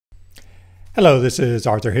Hello, this is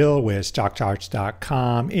Arthur Hill with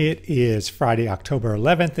StockCharts.com. It is Friday, October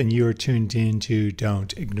 11th, and you are tuned in to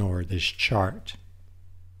Don't Ignore This Chart.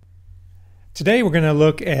 Today we're going to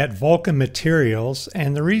look at Vulcan Materials,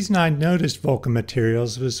 and the reason I noticed Vulcan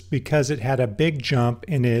Materials was because it had a big jump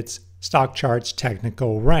in its Stock Charts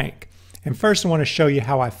technical rank. And first I want to show you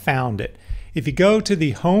how I found it. If you go to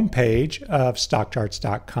the home page of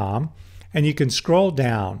StockCharts.com and you can scroll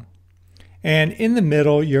down, and in the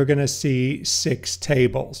middle, you're going to see 6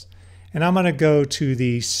 tables. And I'm going to go to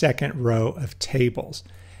the second row of tables.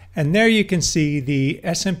 And there you can see the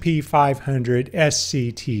S&P 500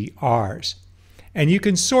 SCTRs. And you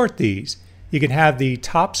can sort these. You can have the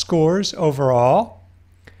top scores overall,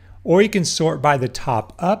 or you can sort by the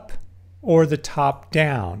top up or the top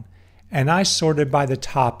down. And I sorted by the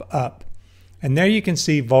top up. And there you can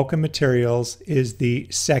see Vulcan Materials is the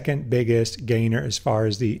second biggest gainer as far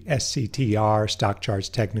as the SCTR Stock Charts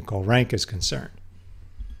technical rank is concerned.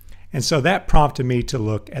 And so that prompted me to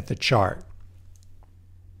look at the chart.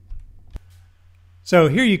 So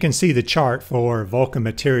here you can see the chart for Vulcan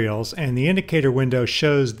Materials, and the indicator window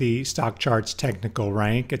shows the Stock Charts technical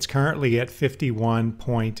rank. It's currently at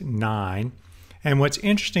 51.9. And what's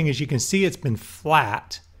interesting is you can see it's been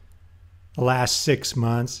flat the last 6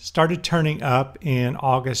 months, started turning up in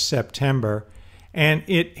August, September, and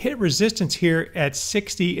it hit resistance here at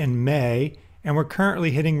 60 in May, and we're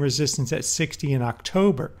currently hitting resistance at 60 in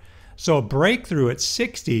October. So a breakthrough at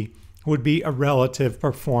 60 would be a relative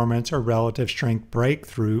performance or relative strength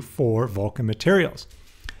breakthrough for Vulcan Materials.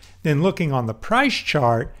 Then looking on the price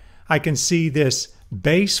chart, I can see this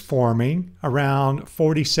base forming around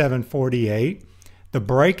 47.48, the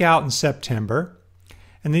breakout in September,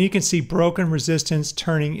 and then you can see broken resistance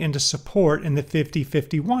turning into support in the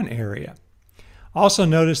 50-51 area. Also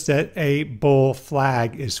notice that a bull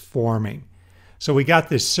flag is forming. So we got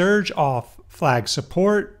this surge off flag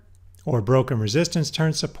support or broken resistance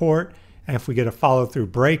turn support. And if we get a follow through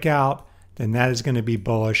breakout, then that is going to be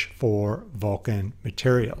bullish for Vulcan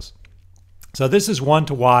Materials. So this is one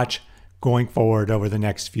to watch going forward over the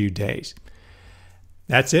next few days.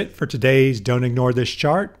 That's it for today's Don't Ignore This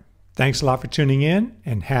Chart. Thanks a lot for tuning in,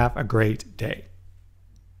 and have a great day.